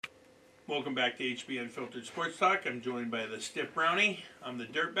Welcome back to HB Unfiltered Sports Talk. I'm joined by the Stiff Brownie. I'm the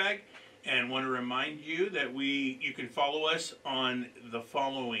Dirtbag, and want to remind you that you can follow us on the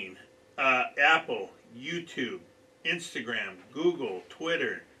following: Apple, YouTube, Instagram, Google,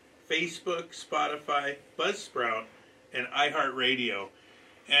 Twitter, Facebook, Spotify, Buzzsprout, and iHeartRadio.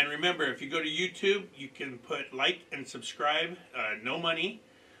 And remember, if you go to YouTube, you can put like and subscribe. No money,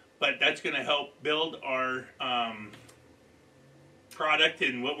 but that's going to help build our product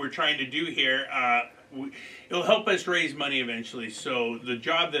and what we're trying to do here. It'll help us raise money eventually. So the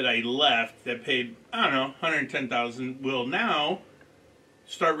job that I left that paid, I don't know, $110,000 will now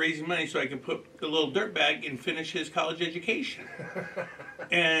start raising money so I can put the little dirtbag and finish his college education.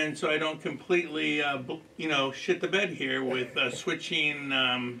 And so I don't completely, shit the bed here with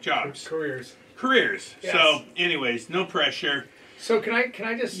switching jobs. Careers. Yes. So anyways, no pressure. So can I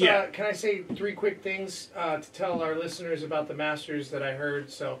just can I say three quick things to tell our listeners about the Masters that I heard?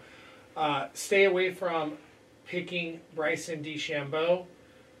 So stay away from picking Bryson DeChambeau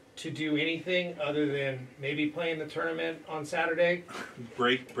to do anything other than maybe playing the tournament on Saturday.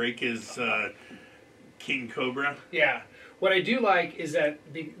 Break his King Cobra. Yeah. What I do like is that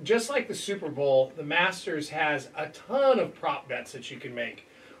just like the Super Bowl, the Masters has a ton of prop bets that you can make.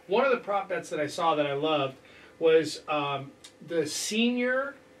 One of the prop bets that I saw that I loved was the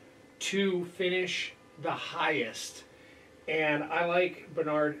senior to finish the highest. And I like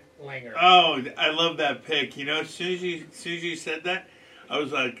Bernard Langer. Oh, I love that pick. You know, as soon as you said that, I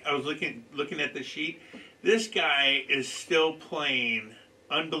was looking at the sheet. This guy is still playing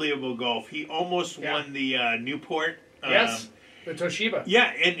unbelievable golf. He almost won the Newport. Yes. The Toshiba.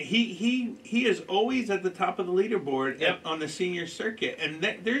 Yeah, and he is always at the top of the leaderboard on the senior circuit. And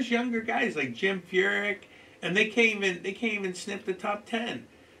there's younger guys like Jim Furyk, and they can't even snip the top 10.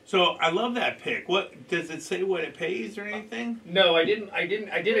 So I love that pick. What does it say? What it pays or anything? No, I didn't. I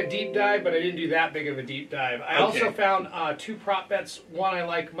did a deep dive, but I didn't do that big of a deep dive. I also found two prop bets. One I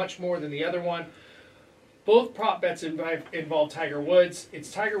like much more than the other one. Both prop bets involve Tiger Woods.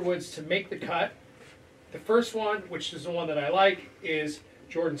 It's Tiger Woods to make the cut. The first one, which is the one that I like, is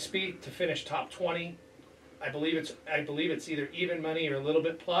Jordan Spieth to finish top 20. I believe it's either even money or a little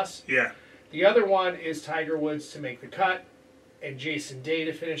bit plus. Yeah. The other one is Tiger Woods to make the cut and Jason Day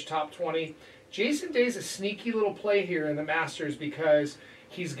to finish top 20. Jason Day's a sneaky little play here in the Masters because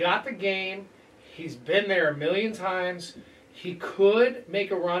he's got the game. He's been there a million times. He could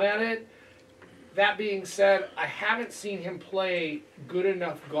make a run at it. That being said, I haven't seen him play good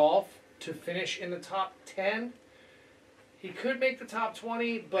enough golf to finish in the top 10. He could make the top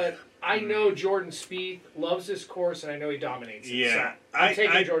 20, but I know Jordan Spieth loves this course, and I know he dominates it. Yeah. So I'm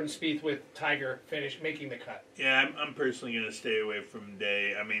taking Jordan Spieth with Tiger making the cut. Yeah, I'm personally going to stay away from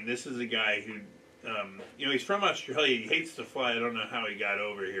Day. I mean, this is a guy who, he's from Australia. He hates to fly. I don't know how he got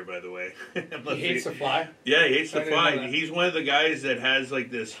over here, by the way. He hates to fly? Yeah, he hates to fly. He's one of the guys that has, like,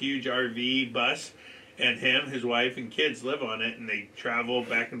 this huge RV bus. And his wife, and kids live on it, and they travel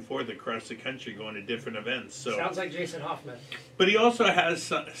back and forth across the country going to different events. So sounds like Jason Hoffman. But he also has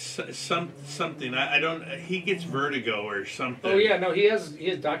something. I don't. He gets vertigo or something. Oh yeah, no, he has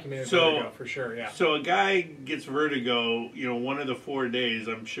documented vertigo for sure. Yeah. So a guy gets vertigo. One of the 4 days.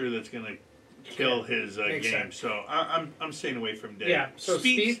 I'm sure that's going to kill his game. Sense. So I'm staying away from Day. Yeah. So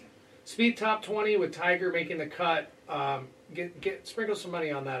Spieth top 20 with Tiger making the cut. Sprinkle some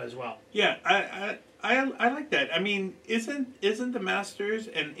money on that as well. Yeah, I like that. I mean, isn't the Masters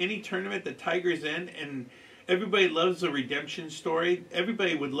and any tournament that Tiger's in, and everybody loves the redemption story.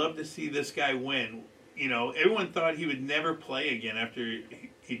 Everybody would love to see this guy win. Everyone thought he would never play again after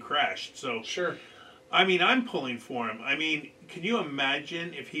he crashed. So sure. I mean, I'm pulling for him. I mean, can you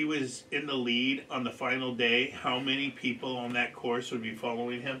imagine if he was in the lead on the final day, how many people on that course would be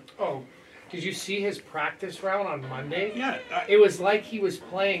following him? Oh, did you see his practice round on Monday? Yeah. It was like he was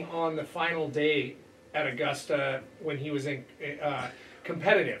playing on the final day at Augusta when he was in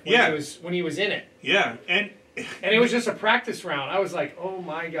competitive. When he was in it. Yeah, and it was just a practice round. I was like, oh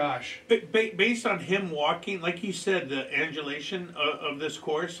my gosh. But based on him walking, like you said, the angulation of this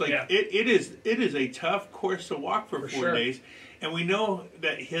course, it is a tough course to walk for 4 days. And we know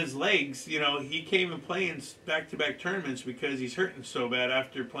that his legs, he can't even play in back-to-back tournaments because he's hurting so bad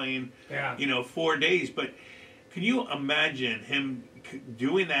after playing, 4 days. But can you imagine him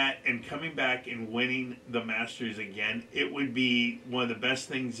doing that and coming back and winning the Masters again? It would be one of the best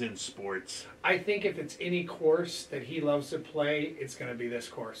things in sports. I think if it's any course that he loves to play, it's going to be this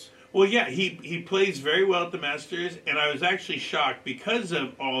course. Well, yeah, he plays very well at the Masters, and I was actually shocked because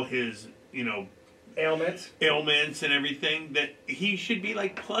of all his, ailments and everything, that he should be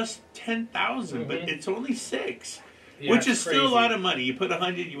like plus 10,000, but it's only 6. Yeah, which is it's still a crazy. lot of money. You put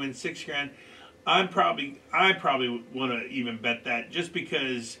 100, you win $6,000. I probably want to even bet that just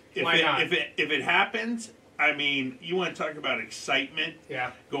because Why not? if it happens, I mean, you want to talk about excitement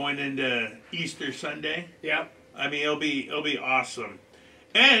Yeah. going into Easter Sunday. Yeah. I mean, it'll be awesome,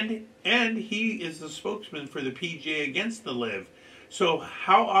 and he is the spokesman for the PGA against the Live. So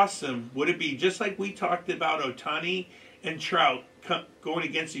how awesome would it be? Just like we talked about Ohtani and Trout going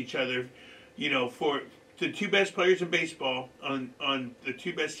against each other, for the two best players in baseball on the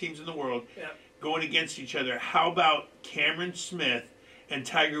two best teams in the world, Yeah. going against each other. How about Cameron Smith and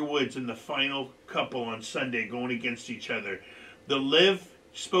Tiger Woods in the final couple on Sunday going against each other? The Live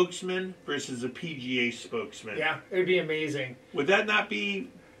spokesman versus a PGA spokesman. Yeah, it would be amazing. Would that not be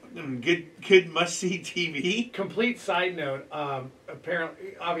good must-see TV? Complete side note.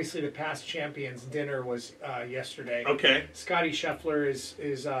 Apparently, obviously, the past champions dinner was yesterday. Okay. Scotty Scheffler is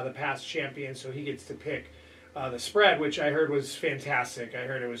the past champion, so he gets to pick the spread, which I heard was fantastic. I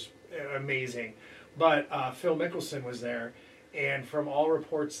heard it was amazing. But Phil Mickelson was there, and from all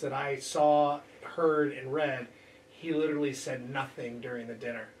reports that I saw, heard, and read, he literally said nothing during the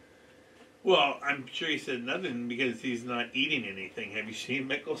dinner. Well, I'm sure he said nothing because he's not eating anything. Have you seen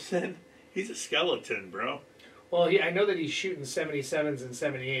Mickelson? He's a skeleton, bro. Well, I know that he's shooting 77s and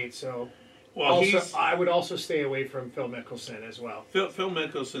 78s, so Well, I would also stay away from Phil Mickelson as well. Phil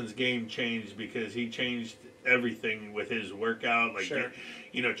Mickelson's game changed because he changed everything with his workout. Like, Sure.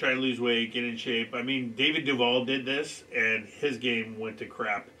 Try to lose weight, get in shape. I mean, David Duval did this, and his game went to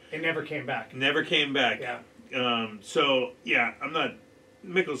crap. It never came back. Never came back. Yeah. So, yeah, I'm not...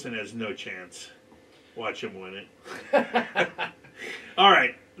 Mickelson has no chance. Watch him win it. All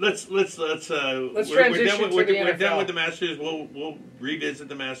right. Let's transition we're to the done NFL. with the Masters. We'll revisit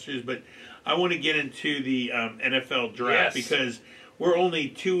the Masters, but I want to get into the NFL draft Yes. because we're only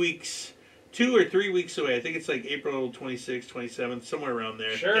 2 or 3 weeks away. I think it's like April 26th, 27th, somewhere around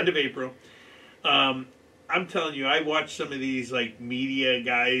there. Sure. End of April. I'm telling you, I watch some of these like media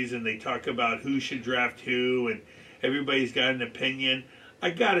guys, and they talk about who should draft who, and everybody's got an opinion. I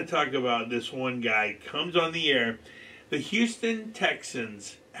got to talk about this one guy. Comes on the air. The Houston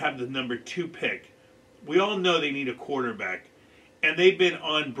Texans have the number 2 pick. We all know they need a quarterback, and they've been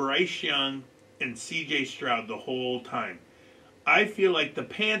on Bryce Young and C.J. Stroud the whole time. I feel like the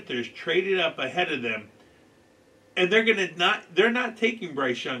Panthers traded up ahead of them, and they're not taking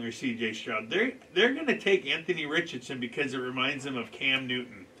Bryce Young or C.J. Stroud. They're going to take Anthony Richardson because it reminds them of Cam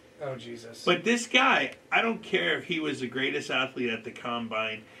Newton. Oh, Jesus. But this guy, I don't care if he was the greatest athlete at the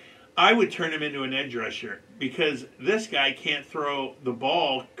combine. I would turn him into an edge rusher because this guy can't throw the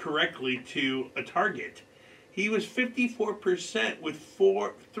ball correctly to a target. He was 54% with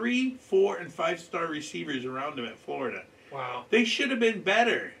 3, 4, and 5-star receivers around him at Florida. Wow. They should have been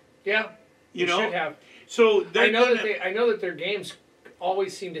better. Yeah. You They know? should have. So I know that their games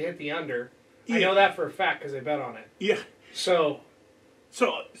always seem to hit the under. I know that for a fact because I bet on it. Yeah. So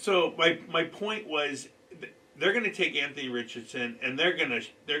my point was they're going to take Anthony Richardson and they're going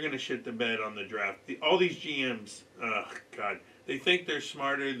to shit the bed on the draft. All these GMs, they think they're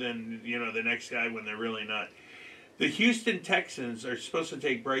smarter than the next guy when they're really not. The Houston Texans are supposed to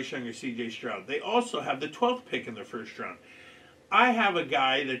take Bryce Young or C.J. Stroud. They also have the 12th pick in the first round. I have a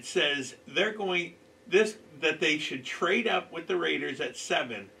guy that says that they should trade up with the Raiders at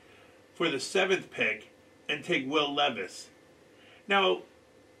 7 for the 7th pick and take Will Levis. Now,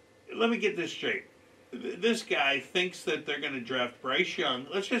 let me get this straight. This guy thinks that they're going to draft Bryce Young.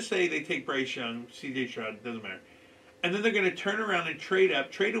 Let's just say they take Bryce Young, C.J. Stroud, doesn't matter. And then they're going to turn around and trade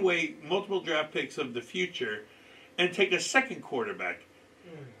away multiple draft picks of the future and take a second quarterback.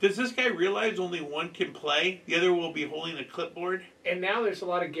 Does this guy realize only one can play? The other will be holding a clipboard? and now there's a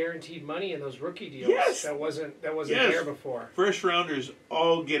lot of guaranteed money in those rookie deals. Yes. That wasn't Yes. there before. First rounders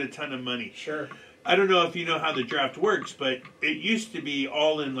all get a ton of money. Sure. I don't know if you know how the draft works, but it used to be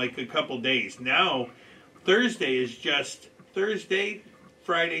all in like a couple days. Now, Thursday is just Thursday,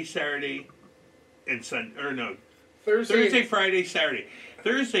 Friday, Saturday, and Sunday. Or no, Thursday, Friday, Saturday.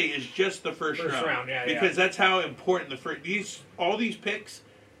 Thursday is just the first round. Yeah, because that's how important all these picks.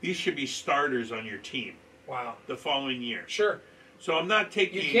 These should be starters on your team Wow. the following year. Sure. So I'm not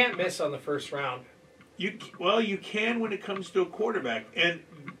taking. You can't miss on the first round. You can when it comes to a quarterback, and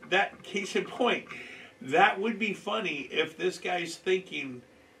that case in point, that would be funny if this guy's thinking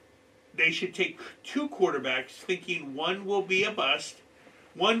they should take 2 quarterbacks, thinking one will be a bust,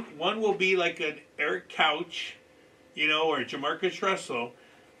 one will be like an Eric Couch, or a Jamarcus Russell,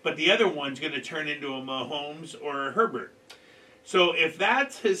 but the other one's going to turn into a Mahomes or a Herbert. So if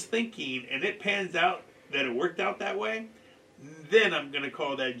that's his thinking and it pans out that it worked out that way, then I'm going to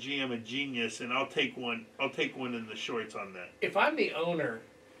call that GM a genius, and I'll take one. I'll take one in the shorts on that. If I'm the owner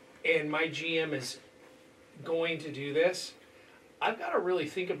and my GM is going to do this, I've got to really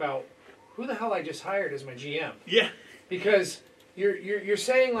think about who the hell I just hired as my GM. Yeah. Because you're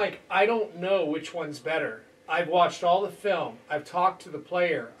saying, like, I don't know which one's better. I've watched all the film. I've talked to the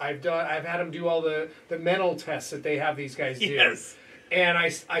player. I've had them do all the mental tests that they have these guys do. Yes. And I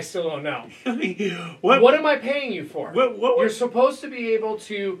still don't know. I mean, What am I paying you for? What You're supposed to be able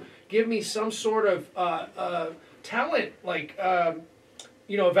to give me some sort of talent, like,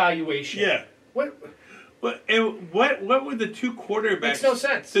 evaluation. Yeah. What What would the two quarterbacks? makes no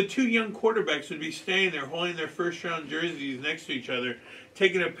sense. The two young quarterbacks would be staying there, holding their first round jerseys next to each other,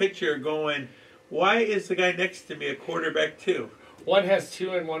 taking a picture, going, "Why is the guy next to me a quarterback too?" One has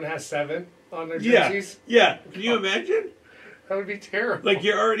 2 and one has 7 on their jerseys. Yeah. Can you imagine? That would be terrible. Like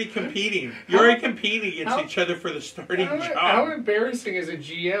you're already competing. You're already competing against each other for the starting how job. embarrassing as a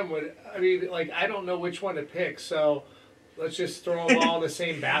GM would I don't know which one to pick, so let's just throw them all in the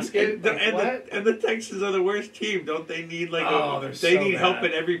same basket. And the Texans are the worst team. Don't they need they need help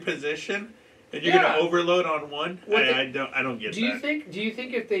at every position? And you're going to overload on one? I don't get that. Do you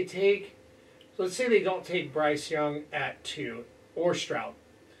think if they take, let's say they don't take Bryce Young at 2 or Stroud,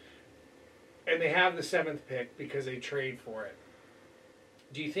 and they have the 7th pick because they trade for it,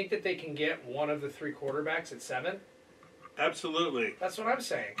 do you think that they can get one of the 3 quarterbacks at 7? Absolutely. That's what I'm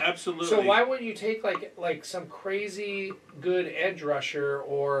saying. Absolutely. So why wouldn't you take like some crazy good edge rusher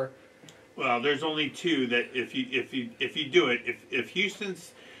or? Well, there's only 2 that if you do it, if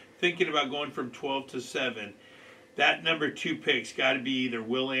Houston's thinking about going from 12 to 7, that number 2 pick's got to be either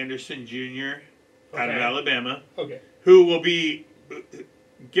Will Anderson Jr. out of Alabama, who will be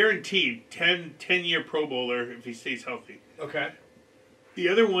guaranteed 10-year Pro Bowler if he stays healthy. Okay. The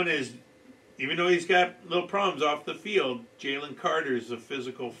other one is, even though he's got little problems off the field, Jalen Carter's a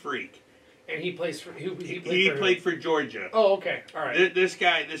physical freak. And he plays for he played for Georgia. Oh, okay, all right. This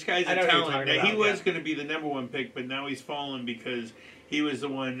guy's a talent. Now, he was yeah. going to be the number 1 pick, but now he's fallen because he was the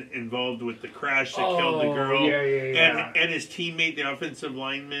one involved with the crash that killed the girl. Yeah. And his teammate, the offensive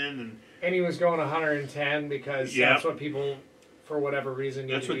lineman, and he was going 110 because that's what people, for whatever reason,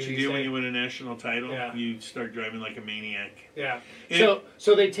 that's what you do when you win a national title. Yeah. You start driving like a maniac. Yeah.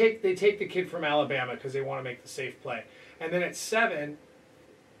 So they take the kid from Alabama because they want to make the safe play, and then at 7.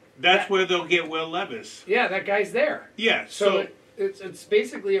 That's where they'll get Will Levis. Yeah, that guy's there. Yeah. So it's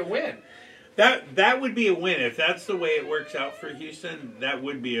basically a win. That would be a win. If that's the way it works out for Houston, that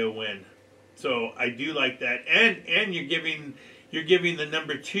would be a win. So I do like that. And you're giving the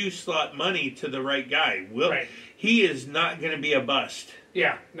number 2 slot money to the right guy. He is not going to be a bust.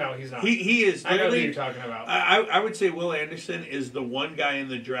 Yeah, no, he's not. He is. I know who you're talking about. I would say Will Anderson is the one guy in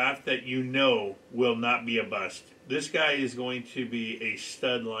the draft that will not be a bust. This guy is going to be a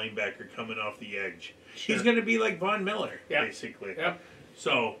stud linebacker coming off the edge. Sure. He's going to be like Von Miller, basically. Yep.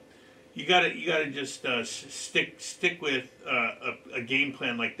 So you gotta just stick with a game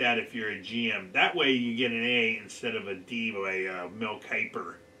plan like that if you're a GM. That way you get an A instead of a D by Mel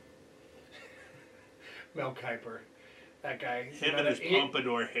Kiper. Mel Kiper. That guy. Him and his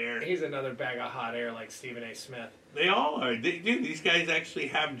pompadour hair. He's another bag of hot air like Stephen A. Smith. They all are. These guys actually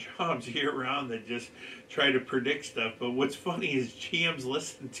have jobs year-round that just try to predict stuff. But what's funny is GMs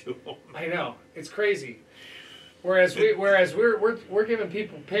listen to them. I know. It's crazy. Whereas we're giving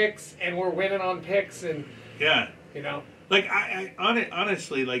people picks and we're winning on picks and like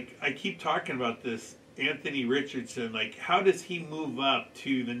honestly, like I keep talking about this Anthony Richardson, like how does he move up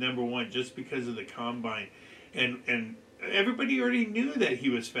to the number 1 just because of the combine and everybody already knew that he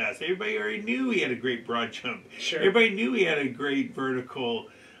was fast. Everybody already knew he had a great broad jump. Sure. Everybody knew he had a great vertical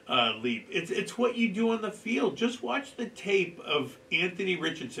leap. It's what you do on the field. Just watch the tape of Anthony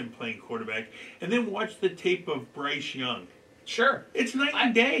Richardson playing quarterback, and then watch the tape of Bryce Young. Sure. It's night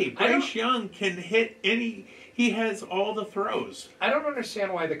and day. Bryce Young can hit any. He has all the throws. I don't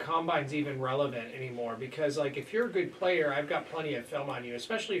understand why the combine's even relevant anymore. Because like, if you're a good player, I've got plenty of film on you,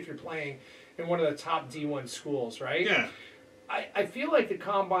 especially if you're playing in one of the top D1 schools, right? Yeah. I feel like the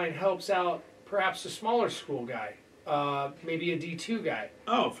combine helps out perhaps a smaller school guy, maybe a D2 guy.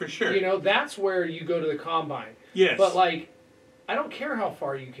 Oh, for sure. That's where you go to the combine. Yes. But like, I don't care how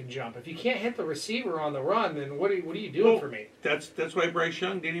far you can jump. If you can't hit the receiver on the run, then what are you doing for me? That's why Bryce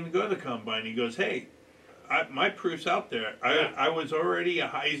Young didn't even go to the combine. He goes, hey, my proof's out there. Yeah. I was already a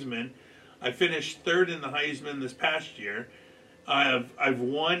Heisman. I finished 3rd in the Heisman this past year. I've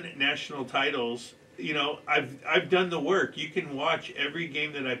won national titles. I've done the work. You can watch every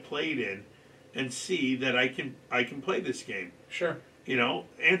game that I played in and see that I can play this game. Sure.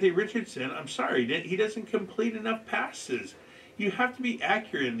 Anthony Richardson, I'm sorry, he doesn't complete enough passes. You have to be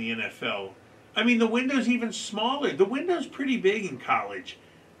accurate in the NFL. I mean, the window's even smaller. The window's pretty big in college.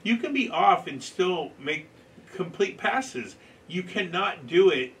 You can be off and still make complete passes. You cannot do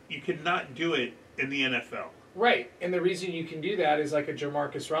it. You cannot do it in the NFL. Right, and the reason you can do that is like a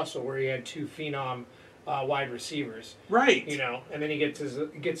Jamarcus Russell, where he had two phenom wide receivers. Right. You know, and then he gets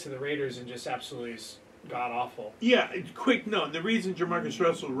to the Raiders and just absolutely is god awful. Yeah. Quick note: the reason Jamarcus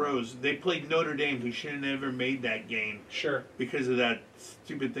Russell rose, they played Notre Dame, who should have never made that game. Sure. Because of that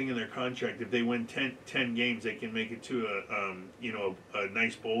stupid thing in their contract. If they win 10 games, they can make it to a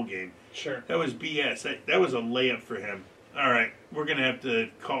nice bowl game. Sure. That was BS. That was a layup for him. All right, we're gonna have to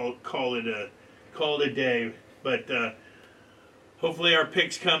call it a day. But hopefully our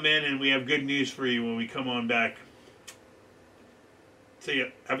picks come in and we have good news for you when we come on back. See ya.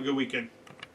 Have a good weekend.